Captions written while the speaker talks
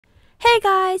Hey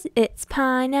guys, it's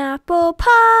Pineapple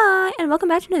Pie, and welcome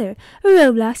back to another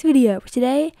Roblox video.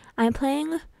 Today, I'm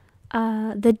playing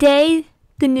The Day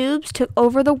the Noobs Took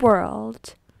Over the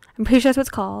World. I'm pretty sure that's what it's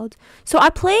called. So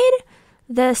I played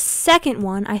the second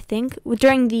one, I think,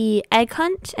 during the egg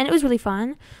hunt, and it was really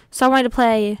fun. So I wanted to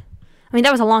play,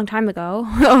 that was a long time ago,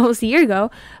 almost a year ago,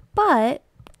 but,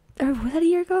 or was that a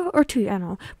year ago? Or 2, I don't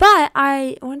know. But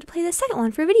I wanted to play the second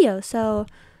one for a video, so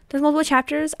there's multiple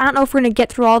chapters. I don't know if we're going to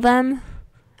get through all of them,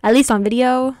 at least on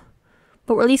video,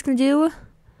 but we're at least going to do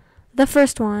the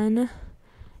first one.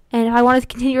 And if I want to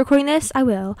continue recording this, I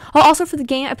will. Oh, also for the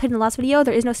game I played in the last video,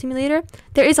 there is no simulator.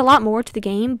 There is a lot more to the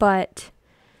game, but,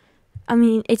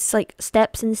 it's like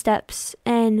steps and steps.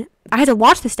 And I had to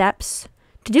watch the steps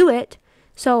to do it,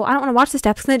 so I don't want to watch the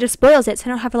steps because it just spoils it, so I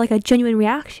don't have like a genuine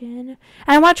reaction. And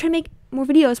I want to try to make more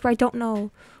videos where I don't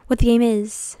know what the game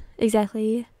is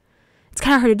exactly. It's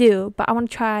kind of hard to do, but I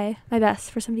want to try my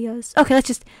best for some videos. Okay,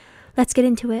 let's get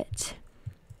into it.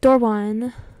 Door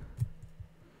 1.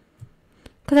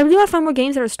 Because I really want to find more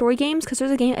games that are story games, because there's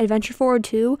a game, Adventure Forward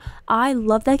 2. I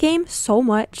love that game so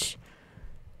much.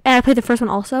 And I played the first one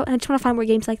also, and I just want to find more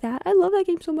games like that. I love that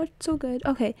game so much. It's so good.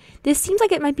 Okay, this seems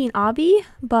like it might be an obby,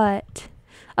 but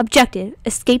objective.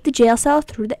 Escape the jail cell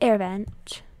through the air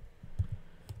vent.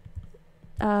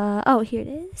 Oh, here it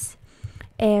is.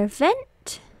 Air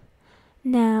vent.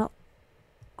 Now,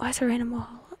 why is there a random wall?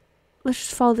 Let's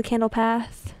just follow the candle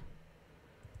path.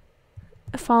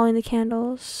 Following the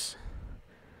candles.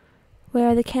 Where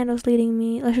are the candles leading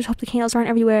me? Let's just hope the candles aren't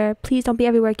everywhere. Please don't be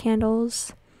everywhere,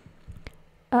 candles.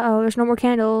 Uh-oh, there's no more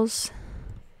candles.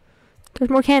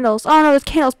 There's more candles. Oh no, there's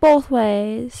candles both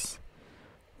ways.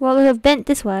 Well, there's a vent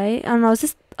this way. I don't know, is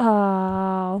this...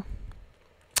 Oh.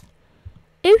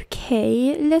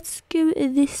 Okay, let's go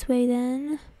this way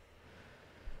then.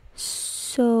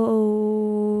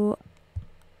 So,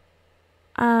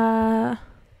 okay,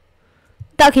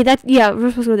 yeah, we're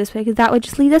supposed to go this way, because that would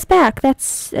just lead us back.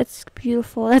 That's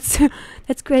beautiful. That's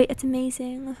great. It's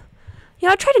amazing. You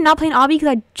know, I tried to not play an obby, because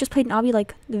I just played an obby,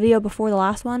 like, the video before the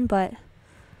last one, but,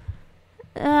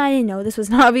 I didn't know this was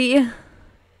an obby.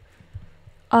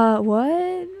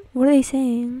 What? What are they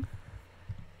saying?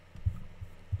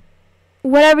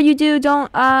 Whatever you do,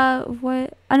 don't,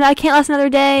 what? I can't last another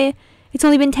day. It's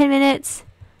only been 10 minutes.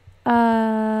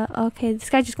 Okay, this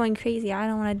guy's just going crazy. I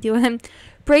don't want to deal with him.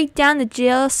 Break down the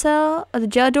jail cell, or the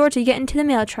jail door to get into the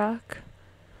mail truck.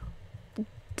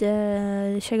 Should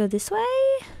I go this way?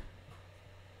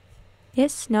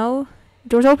 Yes, no.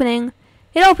 Door's opening.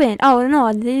 It opened. Oh,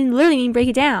 no, they literally mean break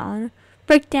it down.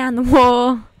 Break down the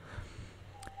wall.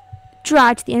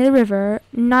 Drive to the end of the river.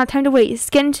 Not time to waste.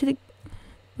 Get into the...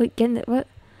 Wait, get in the... What?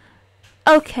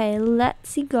 Okay,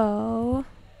 let's go.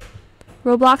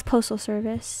 Roblox Postal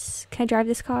Service. Can I drive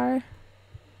this car?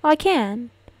 Oh, I can.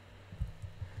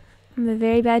 I'm a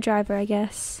very bad driver, I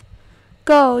guess.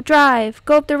 Go, drive.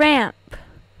 Go up the ramp.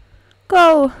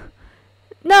 Go.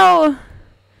 No.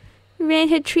 We ran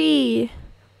into a tree.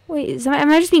 Wait,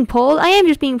 am I just being pulled? I am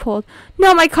just being pulled.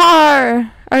 No, my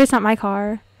car. Or it's not my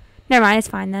car. Never mind, it's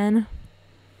fine then.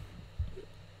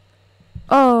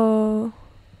 Oh.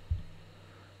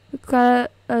 We've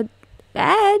got a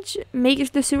badge.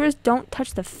 Make the sewers don't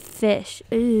touch the fish.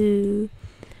 Ooh,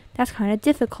 that's kind of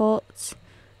difficult.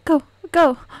 Go.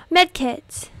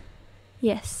 Medkit.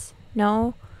 Yes.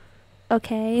 No.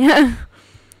 Okay.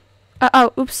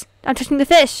 Oh, oops. I'm touching the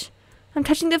fish. I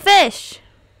touch more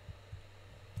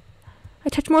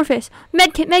fish.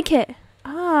 Medkit.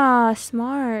 Ah,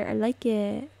 smart. I like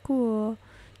it. Cool.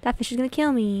 That fish is gonna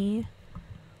kill me.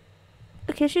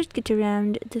 Okay, let's just get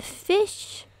around the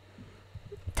fish.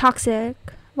 Toxic.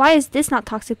 Why is this not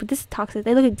toxic, but this is toxic?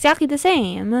 They look exactly the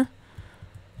same.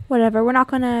 Whatever, we're not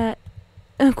gonna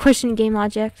question game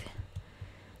logic.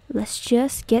 Let's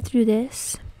just get through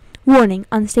this. Warning,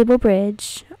 unstable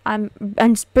bridge.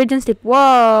 Bridge unstable.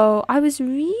 Whoa, I was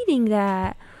reading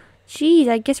that. Jeez,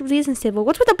 I guess it really is unstable.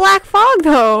 What's with the black fog,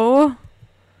 though?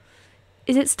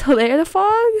 Is it still there, the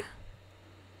fog?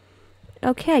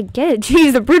 Okay, I get it.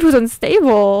 Jeez, the bridge was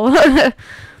unstable.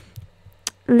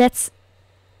 Let's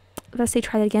say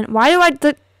try that again. Why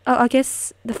do I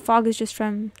guess the fog is just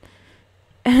from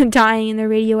dying in the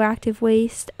radioactive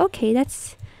waste. Okay,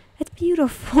 that's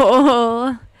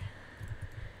beautiful.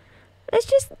 Let's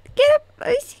just get up.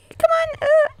 Come on.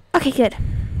 Okay, good.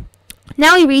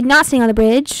 Now we read, not staying on the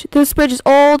bridge. This bridge is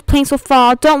old. Planks will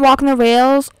fall. Don't walk on the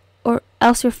rails or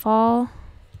else you'll fall.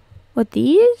 What,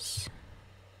 these?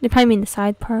 They probably mean the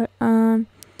side part. We're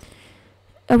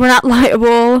not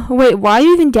liable. Wait, why are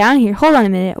you even down here? Hold on a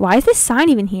minute. Why is this sign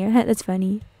even here? That's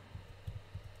funny.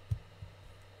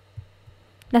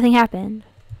 Nothing happened.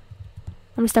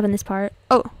 I'm gonna step in this part.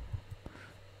 Oh,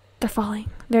 they're falling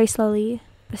very slowly.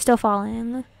 They're still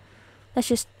falling. Let's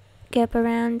just get up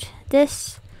around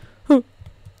this. Oh,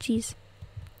 jeez.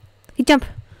 Okay, jump.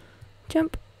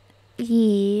 Jump.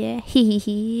 Yeah. Hee hee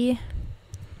hee.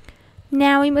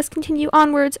 Now we must continue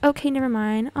onwards. Okay, never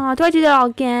mind. Oh, do I do that all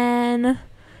again?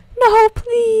 No,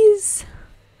 please.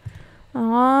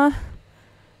 Aw.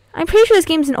 I'm pretty sure this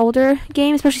game's an older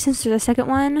game, especially since there's a second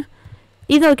one.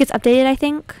 Even though it gets updated, I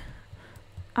think.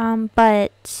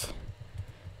 But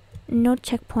no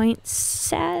checkpoints.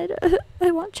 Sad.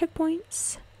 I want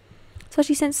checkpoints.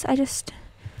 Especially since I just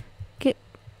get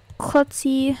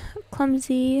clumsy,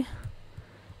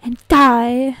 and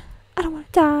die. I don't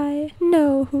want to die.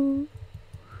 No.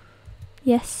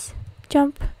 Yes.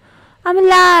 Jump. I'm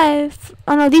alive.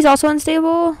 Oh no, these also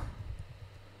unstable?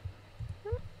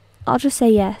 I'll just say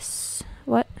yes.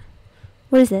 What?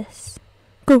 What is this?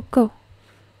 Go, go.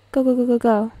 Go, go, go, go,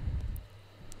 go.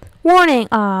 Warning!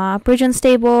 Ah, bridge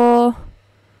unstable.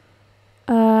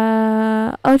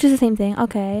 Oh, just the same thing.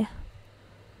 Okay.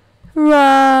 Run!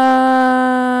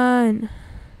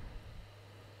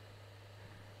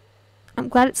 I'm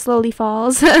glad it slowly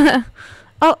falls. Oh,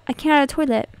 I came out of the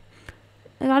toilet.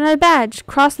 I got another badge.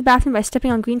 Cross the bathroom by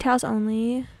stepping on green tiles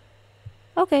only.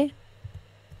 Okay.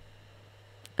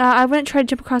 I wouldn't try to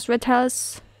jump across red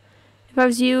tiles if I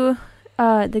was you.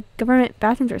 The government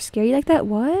bathrooms are scary like that?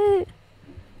 What?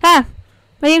 Ah!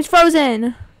 My game's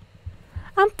frozen!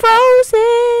 I'm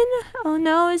frozen! Oh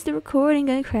no, is the recording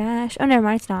gonna crash? Oh, never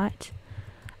mind, it's not.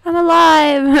 I'm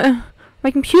alive! My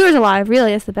computer's alive,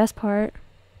 really, that's the best part.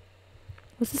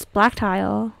 What's this black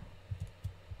tile?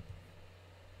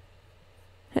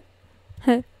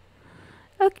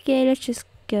 Okay, let's just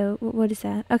go. What is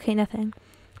that? Okay, nothing.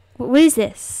 What is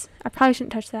this? I probably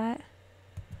shouldn't touch that.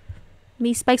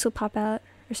 Maybe spikes will pop out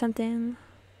or something.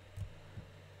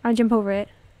 I'll jump over it.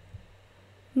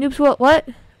 Noobs will what?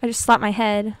 I just slapped my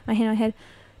hand on my head.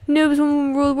 Noobs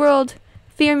will rule the world.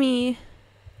 Fear me.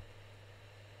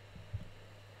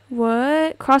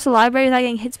 What? Cross the library without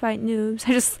getting hit by noobs.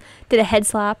 I just did a head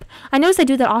slap. I notice I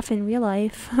do that often in real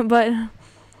life, but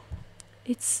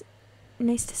it's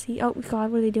nice to see. Oh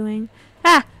god, what are they doing?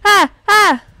 Ah! Ah!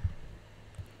 Ah!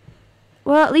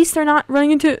 Well, at least they're not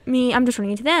running into me. I'm just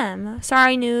running into them.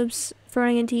 Sorry, noobs, for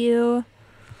running into you.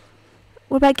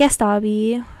 What about guest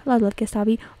obby? I love guest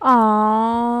obby.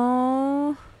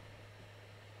 Aww.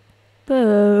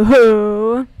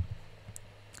 Boo.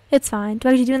 It's fine. Do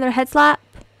I actually do another head slap?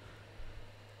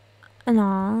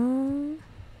 No.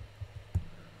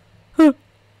 Yeah,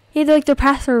 they're like their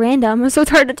paths are random, so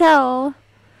it's hard to tell.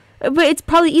 But it's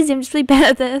probably easy. I'm just really bad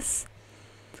at this.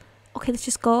 Okay, let's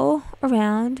just go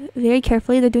around very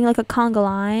carefully. They're doing like a conga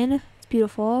line. It's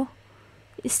beautiful.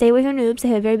 Stay away from noobs. They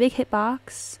have a very big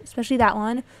hitbox, especially that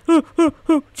one.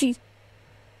 Jeez.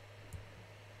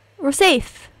 We're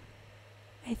safe,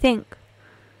 I think.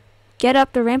 Get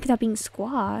up the ramp without being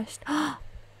squashed.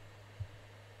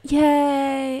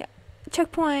 Yay!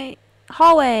 Checkpoint.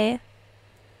 Hallway.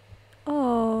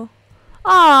 Oh.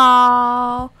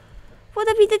 Oh. Well,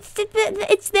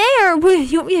 it's there.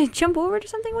 You want me to jump over it or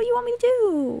something? What do you want me to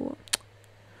do?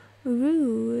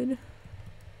 Rude.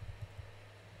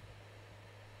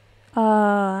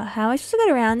 How am I supposed to get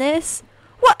around this?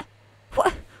 What?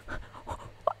 What?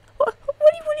 What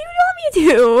do you want me to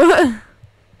do?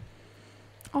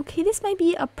 Okay, this might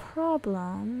be a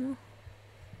problem.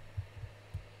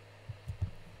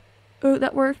 Oh,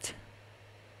 that worked.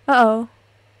 Uh-oh.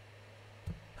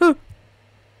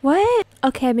 What?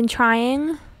 Okay, I've been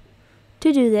trying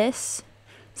to do this.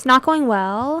 It's not going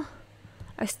well.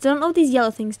 I still don't know what these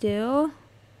yellow things do.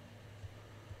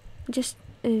 I'm just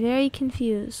very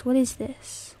confused. What is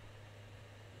this?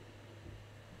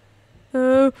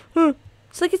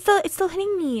 It's like it's still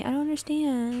hitting me. I don't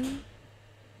understand.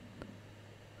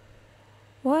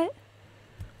 What?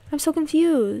 I'm so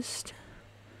confused.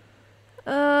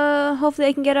 Hopefully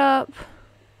I can get up.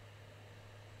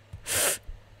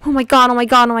 Oh my god, oh my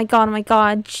god, oh my god, oh my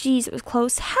god. Jeez, it was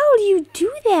close. How do you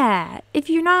do that? If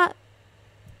you're not...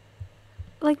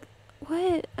 Like,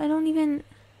 what? I don't even...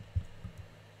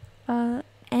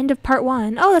 End of part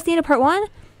 1. Oh, that's the end of part 1?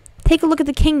 Take a look at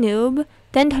the king noob.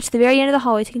 Then touch the very end of the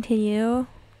hallway to continue.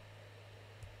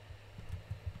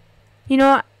 You know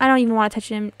what? I don't even want to touch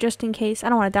him, just in case. I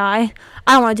don't want to die.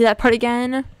 I don't want to do that part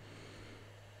again.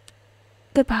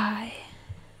 Goodbye.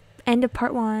 End of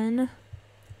part 1.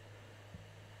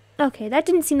 Okay, that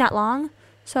didn't seem that long.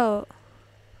 So,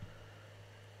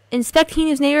 inspect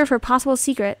Tina's neighbor for possible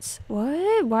secrets.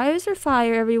 What? Why is there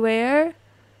fire everywhere?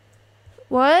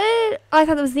 What? Oh, I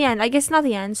thought that was the end. I guess it's not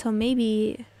the end, so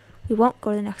maybe we won't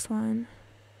go to the next one.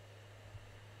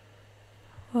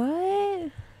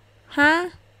 Huh?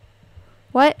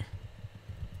 What?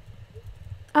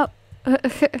 Oh.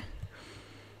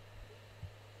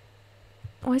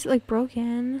 Why is it like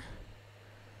broken?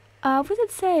 What does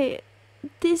it say?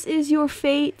 This is your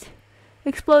fate.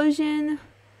 Explosion.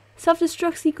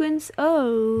 Self-destruct sequence.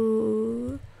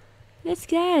 Oh. Let's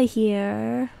get out of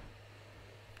here.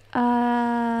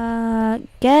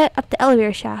 Get up the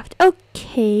elevator shaft.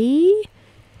 Okay.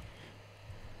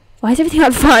 Why is everything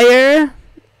on fire?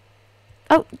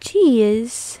 Oh,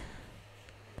 jeez.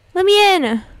 Let me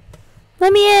in.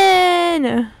 Let me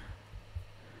in.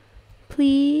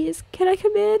 Please. Can I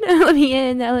come in? Let me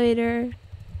in the elevator.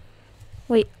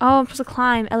 Wait. Oh, I'm supposed to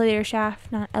climb elevator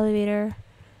shaft, not elevator.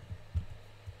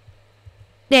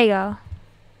 There you go.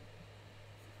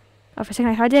 Oh, for a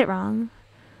second I thought I did it wrong.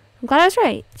 I'm glad I was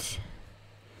right.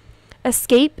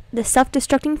 Escape the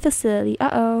self-destructing facility.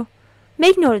 Uh-oh.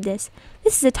 Make note of this.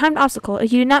 This is a timed obstacle.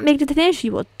 If you do not make it to the finish,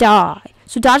 you will die.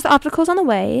 So dodge the obstacles on the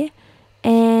way.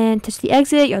 And touch the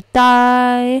exit. You'll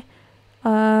die.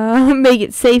 Make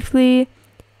it safely.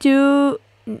 Do...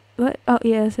 What? Oh,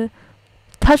 yeah. So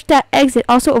touch that exit.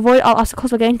 Also avoid all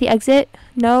obstacles while getting to the exit.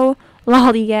 No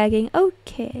lollygagging.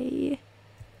 Okay.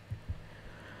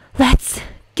 Let's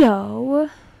go.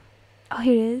 Oh,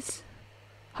 here it is.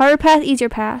 Harder path, easier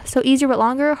path. So easier but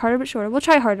longer, harder but shorter. We'll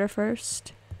try harder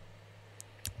first.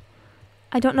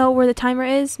 I don't know where the timer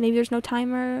is. Maybe there's no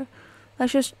timer.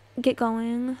 Let's just get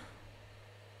going.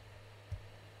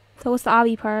 So what's the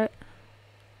obby part?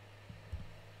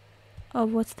 Oh,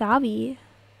 what's the obby?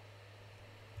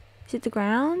 Is it the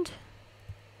ground?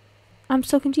 I'm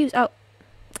so confused. Oh.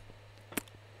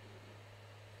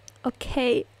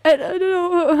 Okay. I don't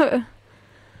know.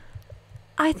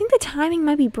 I think the timing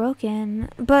might be broken,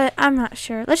 but I'm not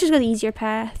sure. Let's just go the easier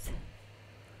path.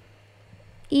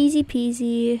 Easy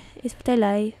peasy is what I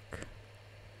like.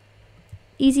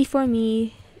 Easy for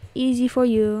me. Easy for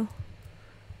you.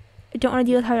 I don't want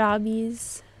to deal with hard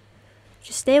obbies.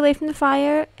 Just stay away from the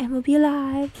fire and we'll be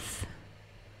alive.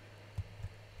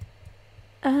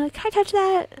 Can I touch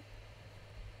that?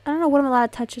 I don't know what I'm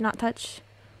allowed to touch and not touch.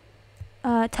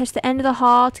 Touch the end of the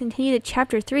hall to continue to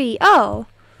chapter 3. Oh!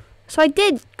 So I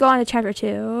did go on to chapter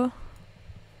 2.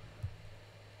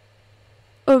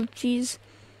 Oh, jeez.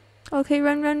 Okay,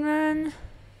 run, run, run.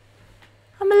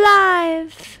 I'm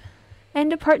alive!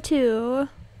 End of part 2.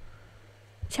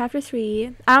 Chapter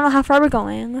 3. I don't know how far we're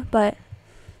going, but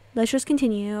let's just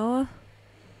continue.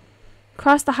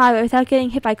 Cross the highway without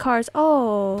getting hit by cars.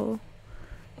 Oh.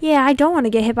 Yeah, I don't want to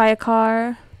get hit by a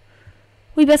car.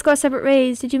 We best go our separate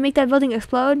ways. Did you make that building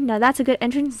explode? Now that's a good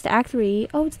entrance to Act 3.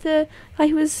 Oh, it's the guy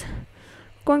who was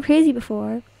going crazy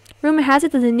before. Rumor has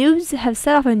it that the Noobs have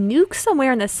set off a nuke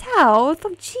somewhere in the south.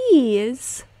 Oh,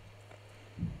 jeez.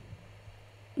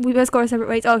 We best go our separate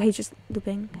ways. Oh, okay, just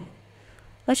looping.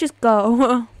 Let's just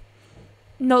go.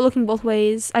 No looking both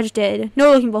ways. I just did.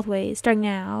 No looking both ways. Starting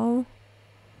now.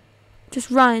 Just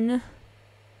run.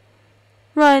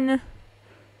 Run.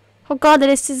 Oh god,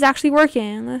 this is actually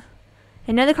working.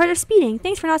 And now the cars are speeding.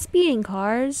 Thanks for not speeding,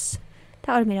 cars.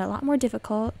 That would have made it a lot more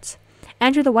difficult.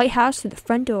 Enter the White House through the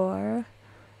front door.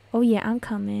 Oh yeah, I'm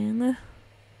coming.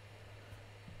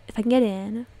 If I can get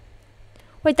in.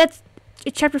 Wait, it's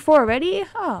chapter 4 already?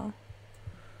 Oh.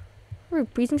 We're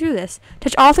breezing through this.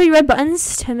 Touch all 3 red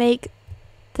buttons to make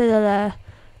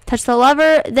touch the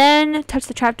lever, then touch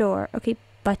the trapdoor. Okay,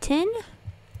 button? Do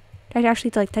I actually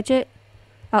have to like touch it?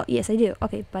 Oh, yes, I do.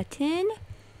 Okay, button.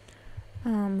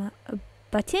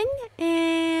 Button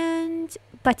and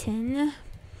button.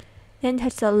 Then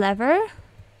touch the lever,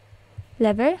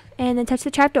 and then touch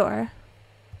the trapdoor.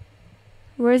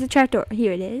 Where's the trapdoor?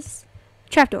 Here it is.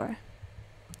 Trapdoor.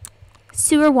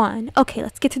 Sewer 1. Okay,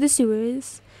 let's get to the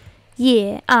sewers.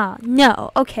 Yeah.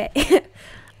 No. Okay.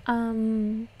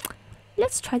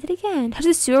 Let's try that again. Touch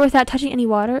the sewer without touching any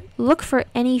water. Look for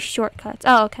any shortcuts.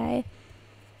 Oh, okay.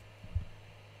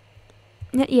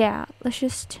 Yeah, let's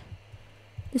just...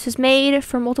 This was made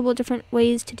for multiple different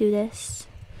ways to do this.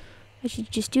 I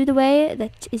should just do the way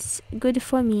that is good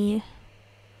for me.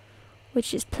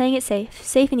 Which is playing it safe.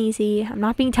 Safe and easy. I'm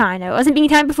not being timed. I wasn't being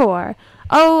timed before.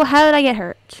 Oh, how did I get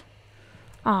hurt?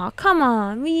 Aw, come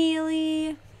on.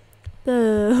 Really?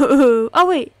 Boo. Oh,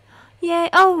 wait. Yeah.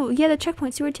 Oh, yeah, the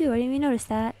checkpoint sewer too. I didn't even notice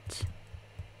that.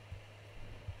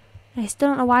 I still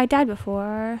don't know why I died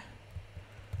before.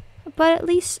 But at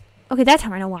least... Okay, that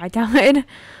time I know why I died.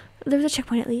 There was a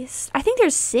checkpoint at least. I think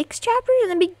there's 6 chapters in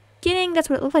the beginning. That's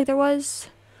what it looked like there was.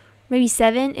 Maybe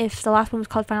 7 if the last one was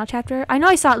called Final Chapter. I know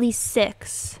I saw at least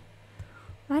 6.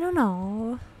 I don't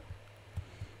know.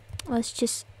 Let's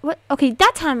just... What? Okay,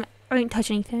 that time I didn't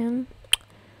touch anything.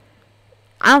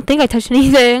 I don't think I touched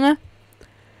anything.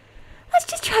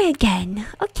 let's just try again.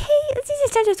 Okay, this is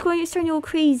starting to go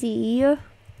crazy.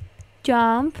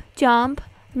 Jump, jump.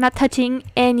 I'm not touching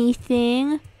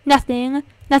anything. Nothing.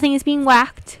 Nothing is being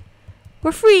whacked.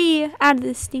 We're free out of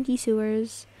the stinky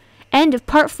sewers. End of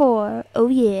part 4. Oh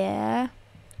yeah.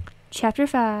 Chapter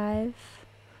 5.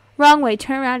 Wrong way.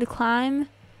 Turn around to climb.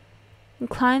 And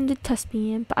climb the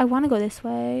Tuspian. But I want to go this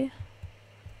way.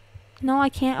 No, I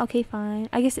can't. Okay, fine.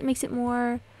 I guess it makes it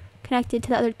more connected to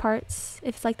the other parts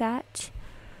if it's like that.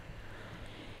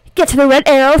 Get to the red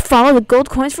arrow. Follow the gold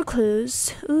coins for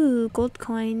clues. Ooh, gold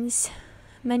coins.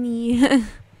 Money.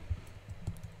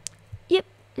 Yep.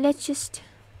 Let's just...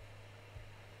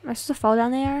 Am I supposed to fall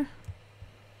down there?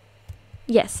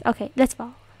 Yes. Okay, let's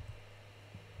fall.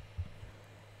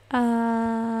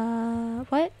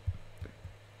 What?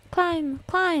 Climb.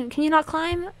 Climb. Can you not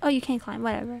climb? Oh, you can't climb.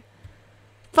 Whatever.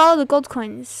 Follow the gold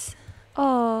coins.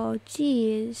 Oh,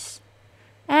 jeez.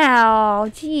 Ow,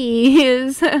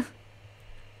 jeez.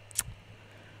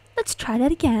 Let's try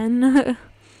that again.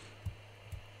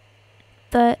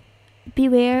 But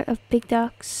beware of big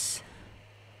ducks.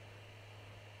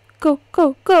 Go,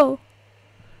 go, go.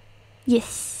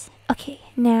 Yes. Okay,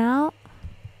 now.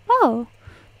 Oh,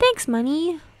 thanks,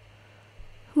 money.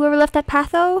 Whoever left that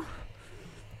path, though,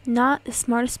 not the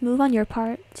smartest move on your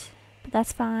part, but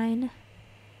that's fine.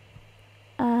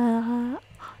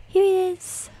 Here it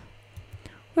is.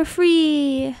 We're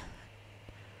free.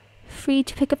 Free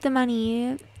to pick up the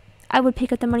money. I would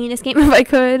pick up the money in this game if I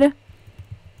could.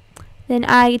 Then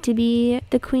I get to be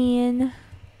the queen.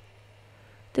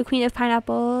 The queen of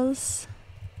pineapples.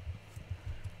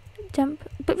 Jump.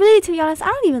 But really, to be honest, I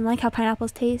don't even like how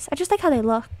pineapples taste. I just like how they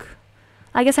look.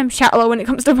 I guess I'm shallow when it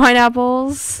comes to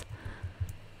pineapples.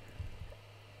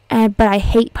 But I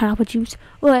hate pineapple juice.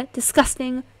 What?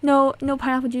 Disgusting. No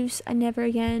pineapple juice. I never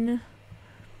again.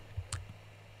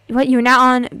 What? You're now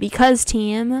on because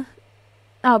team.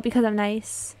 Oh, because I'm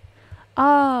nice.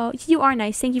 Oh, you are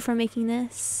nice. Thank you for making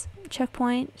this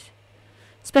checkpoint.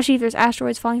 Especially if there's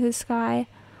asteroids falling through the sky.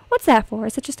 What's that for?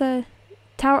 Is it just a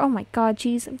tower? Oh my god,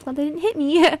 jeez. I'm glad they didn't hit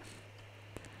me.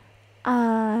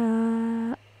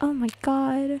 Oh my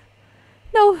god.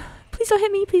 No, please don't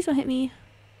hit me. Please don't hit me.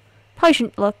 Probably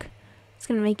shouldn't look. It's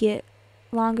gonna make it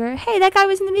longer. Hey, that guy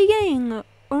was in the beginning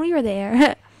when we were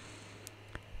there.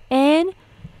 And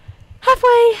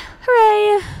halfway.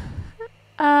 Hooray.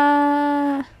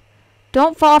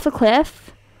 Don't fall off a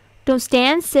cliff. Don't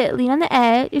stand, sit, lean on the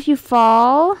edge. If you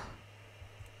fall,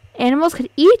 animals could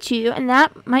eat you, and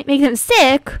that might make them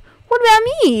sick. What about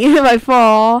me if I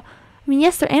fall? I mean,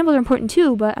 yes, their animals are important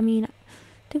too, but I mean, I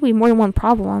think we have more than one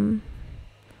problem.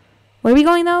 Where are we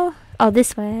going though? Oh,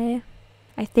 this way.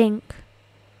 I think.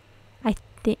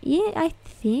 Yeah, I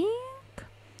think.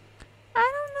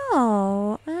 I don't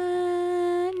know.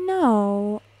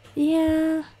 No.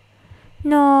 Yeah.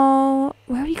 No.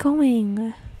 Where are we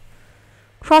going?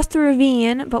 Cross the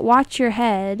ravine, but watch your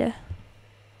head.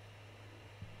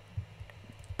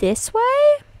 This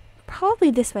way?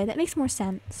 Probably this way. That makes more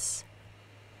sense.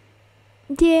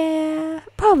 Yeah,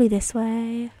 probably this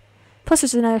way. Plus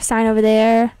there's another sign over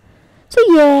there. So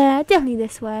yeah, definitely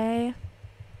this way.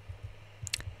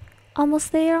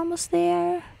 Almost there, almost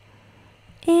there.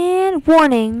 And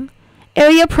warning.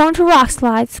 Area prone to rock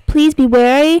slides. Please be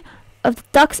wary of the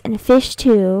ducks and fish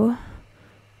too.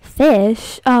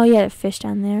 Fish? Oh yeah, fish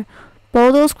down there.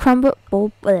 Boulders crumble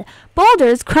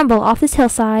off this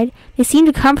hillside. They seem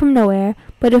to come from nowhere.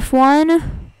 But if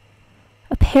one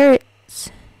appears,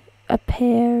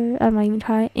 I'm not even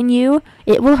trying, in you,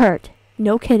 it will hurt.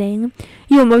 No kidding.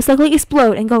 You will most likely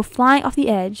explode and go flying off the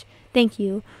edge. Thank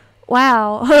you.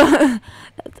 Wow. I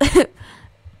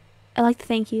like to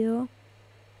thank you.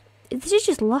 This is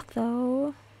just luck,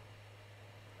 though.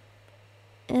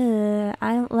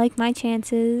 I don't like my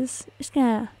chances. Just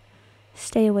gonna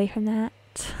stay away from that.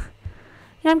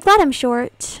 And I'm glad I'm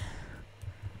short.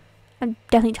 I'm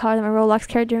definitely taller than my Roblox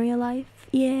character in real life.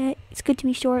 Yeah, it's good to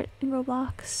be short in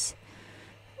Roblox.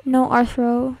 No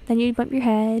arthro, then you bump your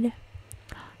head.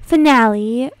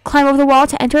 Finale. Climb over the wall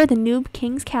to enter the Noob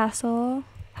King's castle.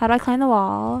 How do I climb the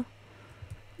wall?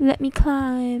 Let me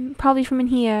climb. Probably from in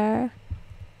here.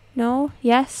 No?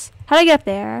 Yes? How do I get up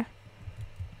there?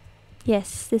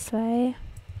 Yes, this way.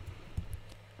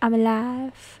 I'm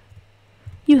alive.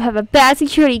 You have a bad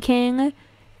security, King.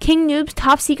 King Noob's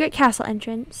top secret castle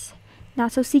entrance.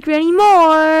 Not so secret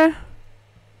anymore.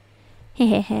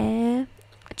 Hehehe.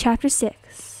 Chapter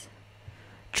 6.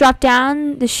 Drop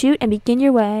down the chute and begin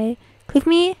your way. Click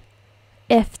me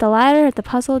if the ladder at the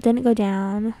puzzle didn't go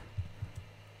down.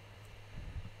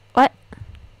 What? I'm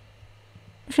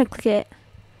just gonna click it.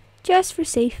 Just for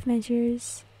safe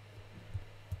measures.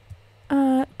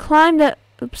 Climb the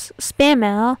spam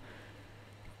mail.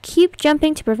 Keep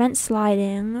jumping to prevent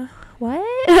sliding. What?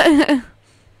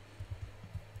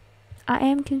 I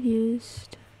am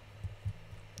confused.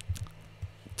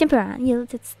 Jump around. Yeah,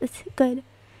 that's good.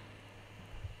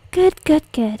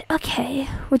 Good. Okay,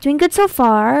 we're doing good so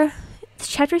far. It's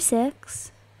chapter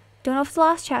 6. Don't know if it's the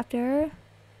last chapter.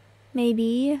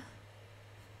 Maybe.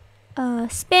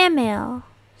 Spam mail.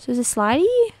 So is it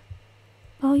slidey?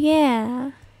 Oh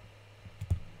yeah.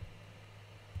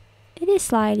 It is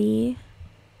slidey.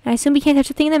 And I assume we can't touch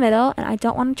the thing in the middle, and I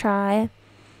don't want to try.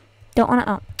 Don't want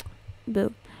to,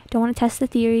 boo. Don't want to test the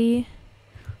theory.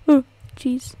 Oh,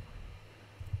 jeez.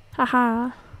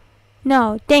 Haha.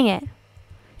 No, dang it.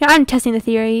 Yeah, I'm testing the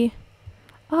theory.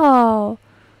 Oh.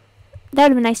 That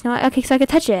would have been nice. No, okay, so I could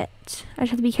touch it. I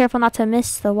just have to be careful not to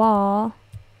miss the wall.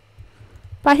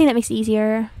 But I think that makes it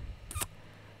easier.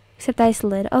 Except I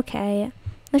slid. Okay.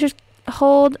 Let's just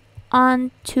hold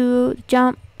on to the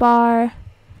jump bar.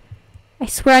 I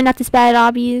swear I'm not this bad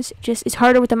at obbies. Just it's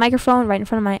harder with the microphone right in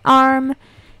front of my arm.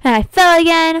 And I fell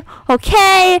again.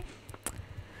 Okay.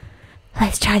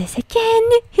 Let's try this again.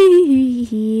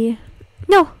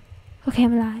 No. Okay,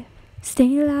 I'm alive.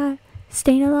 Staying alive.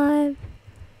 Staying alive.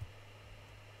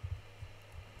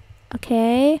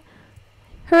 Okay.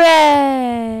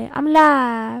 Hooray! I'm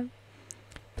alive.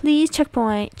 Please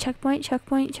checkpoint. Checkpoint.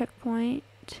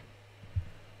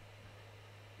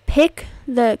 Pick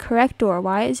the correct door.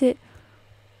 Why is it?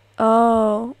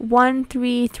 Oh,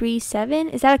 1337?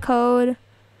 Is that a code?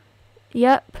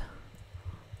 Yep.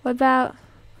 What about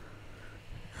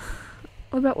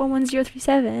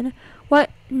 11037? What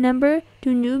number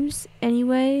do noobs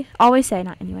anyway always say?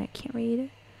 Not anyway, I can't read.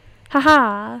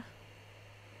 Haha.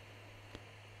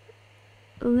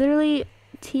 Literally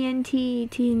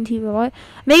TNT robot.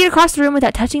 Make it across the room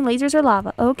without touching lasers or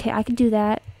lava. Okay, I can do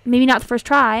that. Maybe not the first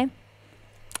try.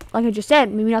 Like I just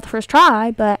said, maybe not the first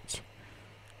try, but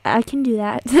I can do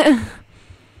that.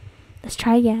 Let's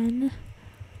try again.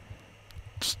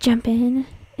 Just jump in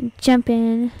and jump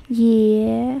in.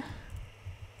 Yeah.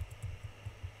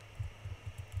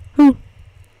 Ooh.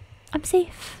 I'm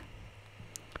safe.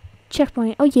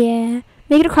 Checkpoint. Oh yeah.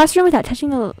 Make it across the room without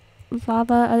touching the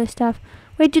lava, other stuff.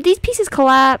 Wait, do these pieces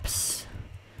collapse?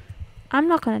 I'm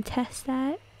not gonna test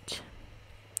that.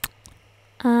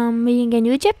 We can get a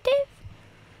new objective?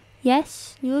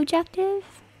 Yes. New objective?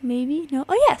 Maybe? No.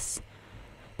 Oh yes.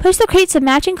 Push the crates of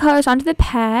matching colors onto the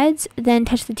pads, then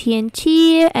touch the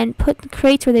TNT and put the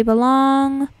crates where they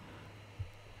belong.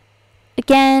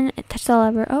 Again, touch the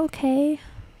lever. Oh, okay.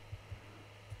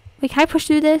 Wait, can I push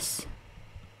through this?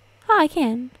 Oh, I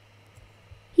can.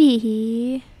 Hee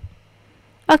hee.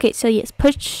 Okay, so yes,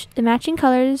 push the matching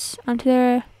colors onto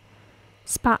their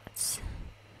spots.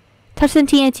 Touch the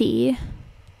TNT.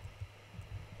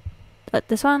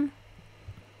 This one?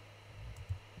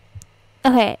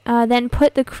 Okay, then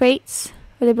put the crates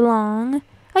where they belong.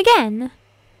 Again.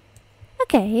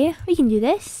 Okay, we can do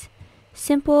this.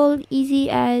 Simple, easy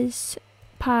as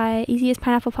pie. Easy as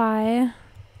pineapple pie.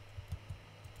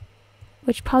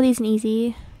 Which probably isn't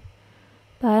easy.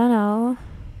 But I don't know.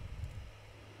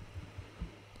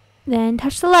 Then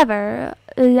touch the lever.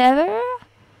 Lever?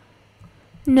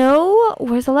 No?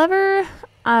 Where's the lever?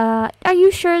 Are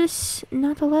you sure this is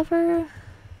not the lever?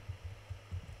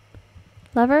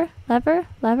 Lever?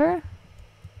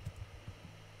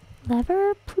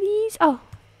 Lever, please? Oh.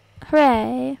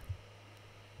 Hooray.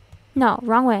 No,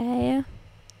 wrong way.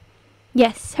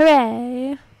 Yes,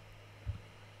 hooray.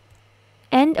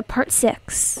 End of part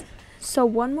 6. So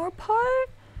one more part?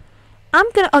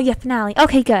 Oh yeah, finale.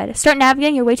 Okay, good. Start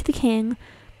navigating your way to the king.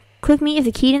 Click me if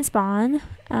the key didn't spawn.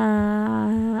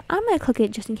 I'm gonna click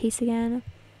it just in case again.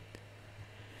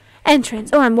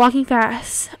 Entrance. Oh, I'm walking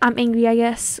fast. I'm angry, I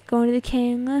guess. Going to the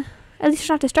king. At least there's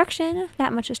not destruction.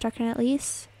 That much destruction, at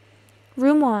least.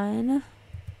 Room 1.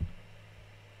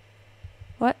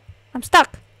 What? I'm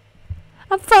stuck.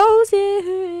 I'm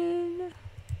frozen.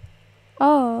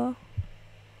 Oh.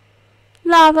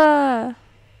 Lava.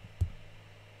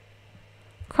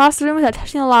 Cross the room without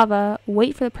touching the lava.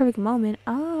 Wait for the perfect moment.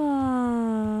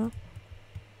 Oh.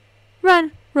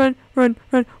 Run. Hoo, hoo,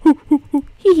 hoo.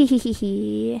 Hee hee hee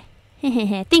hee.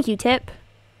 Thank you, Tip.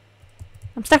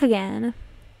 I'm stuck again.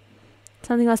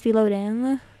 Something must be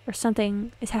loading. Or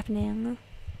something is happening.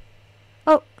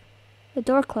 Oh. The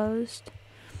door closed.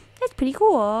 That's pretty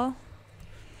cool.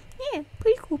 Yeah,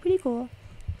 pretty cool.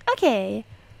 Okay.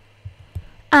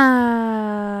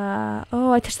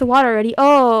 Oh, I touched the water already.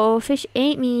 Oh, fish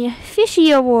ate me. Fishy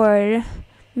award.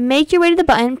 Make your way to the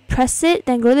button, press it,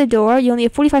 then go to the door. You only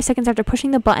have 45 seconds after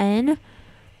pushing the button.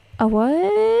 A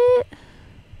what?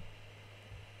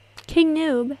 King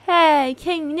Noob. Hey,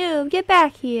 King Noob, get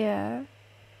back here.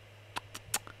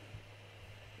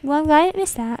 Well, I'm glad I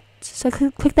missed that. So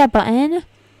click that button.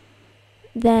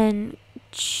 Then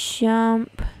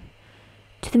jump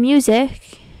to the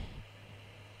music.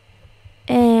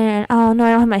 And, oh no,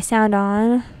 I don't have my sound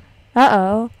on.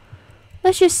 Uh-oh.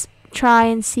 Let's just try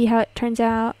and see how it turns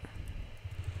out.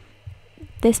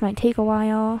 This might take a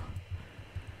while.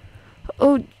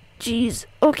 Oh, jeez.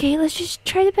 Okay, let's just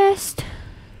try the best.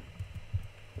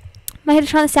 Might have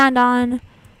to turn the sound on.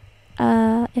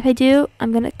 If I do,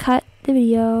 I'm gonna cut the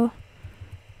video.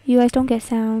 You guys don't get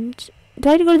sound. Do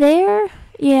I have to go there?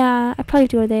 Yeah, I probably have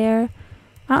to go there.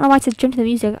 I don't know why it says jump to the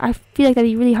music. I feel like that'd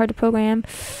be really hard to program.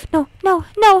 No, no,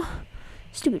 no!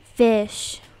 Stupid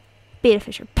fish. Beta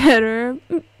fish are better.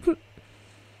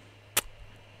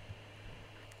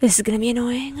 This is gonna be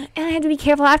annoying. And I have to be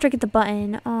careful after I get the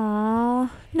button. Oh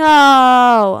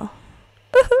no!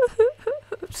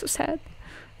 I'm so sad.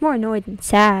 More annoyed than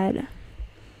sad.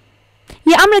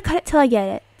 Yeah, I'm gonna cut it till I get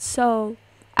it. So,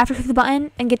 after I click the button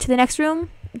and get to the next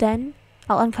room, then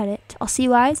I'll uncut it. I'll see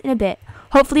you guys in a bit.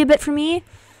 Hopefully a bit for me,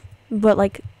 but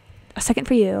like a second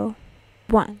for you.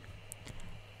 1.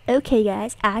 Okay,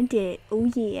 guys, I did it. Oh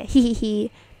yeah, hee hee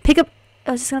hee. Pick up.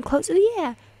 I was just gonna close. Oh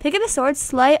yeah. Pick up a sword,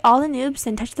 slay all the noobs,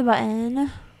 then touch the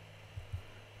button.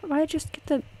 Why did I just get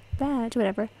the badge?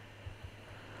 Whatever.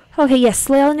 Okay, yes,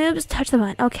 slay all the noobs, touch the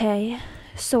button. Okay,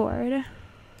 sword.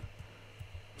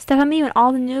 Step on me when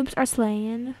all the noobs are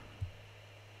slain.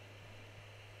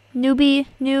 Noobie,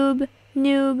 noob,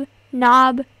 noob,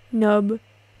 knob, nub,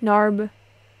 narb.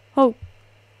 Oh.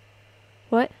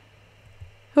 What?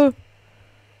 Oh.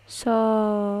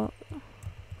 So,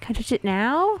 can I touch it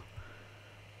now?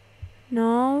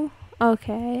 No?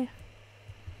 Okay.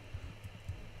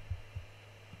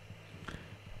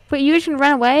 Wait, you just gonna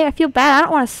run away? I feel bad. I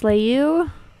don't want to slay you.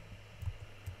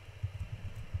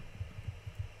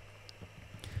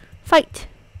 Fight.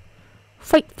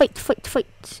 Fight, fight, fight,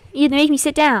 fight. You had to make me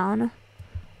sit down.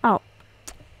 Oh.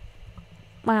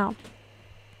 Wow.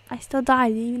 I still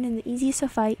died even in the easiest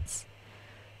of fights.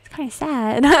 It's kind of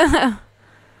sad.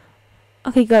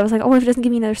 Okay, good. I was like, oh, what if it doesn't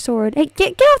give me another sword? Hey,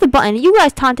 get off the button. You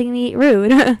guys taunting me.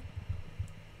 Rude.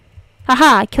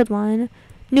 Haha, I killed one.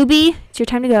 Newbie, it's your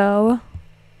time to go.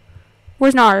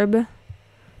 Where's Narb?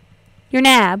 Your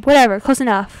Nab. Whatever. Close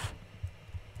enough.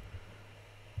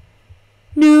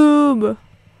 Noob.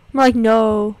 More like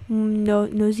no.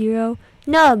 No zero.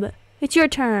 Nub, it's your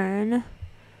turn.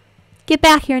 Get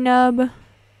back here, Nub.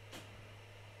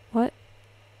 What?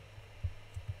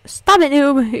 Stop it,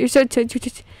 Noob. You're so...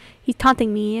 He's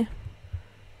taunting me.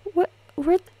 What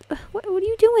are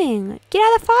you doing? Get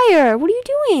out of the fire. What are you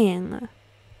doing?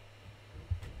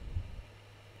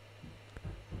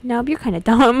 Nub, you're kind of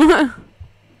dumb.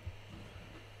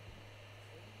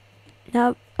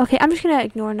 Nub. Okay, I'm just going to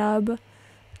ignore Nub.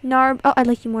 Narb. Oh, I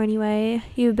like you more anyway.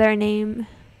 You have a better name.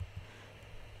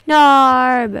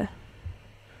 Narb.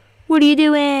 What are you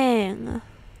doing?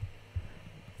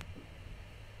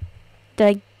 Did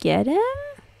I get him?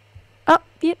 Oh,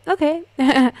 yeah, okay.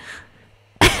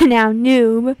 Now,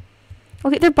 noob.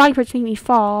 Okay, their body parts make me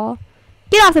fall.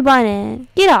 Get off the button.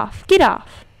 Get off. Get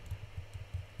off.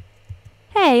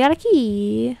 Hey, got a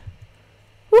key.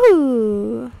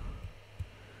 Woohoo.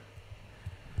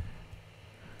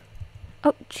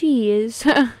 Oh,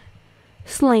 jeez.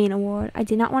 Slaying award. I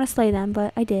did not want to slay them,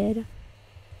 but I did.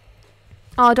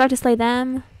 Oh, do I have to slay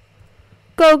them?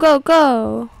 Go, go,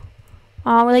 go.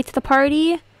 Oh, we're late to the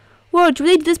party. Whoa, did you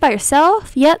really do this by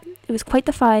yourself? Yep, it was quite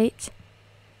the fight.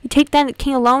 You take down the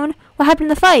king alone? What happened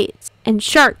in the fight? And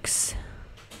sharks.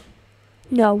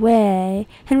 No way.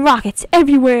 And rockets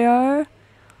everywhere.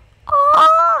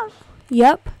 Ah!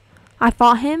 Yep, I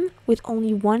fought him with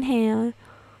only one hand.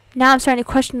 Now I'm starting to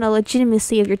question the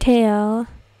legitimacy of your tale.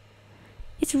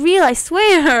 It's real, I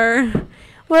swear.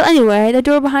 Well, anyway, the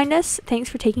door behind us, thanks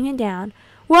for taking it down.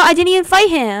 Well, I didn't even fight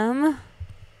him.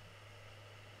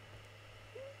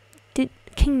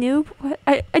 King Noob? What?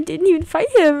 I didn't even fight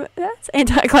him. That's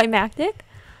anticlimactic.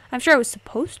 I'm sure I was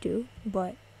supposed to,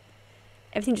 but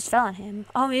everything just fell on him.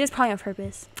 Oh, maybe it's probably on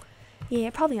purpose. Yeah,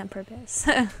 probably on purpose.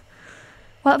 Well,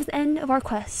 that was the end of our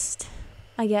quest,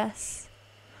 I guess.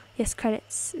 Yes,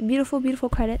 credits. Beautiful, beautiful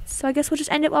credits. So I guess we'll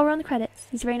just end it while we're on the credits.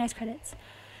 These very nice credits.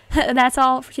 That's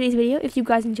all for today's video. If you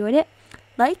guys enjoyed it,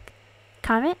 like,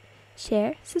 comment,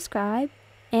 share, subscribe,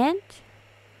 and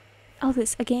oh,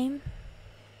 this a game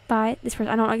by this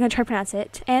person. I'm going to try to pronounce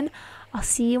it. And I'll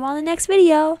see you on the next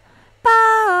video.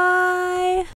 Bye!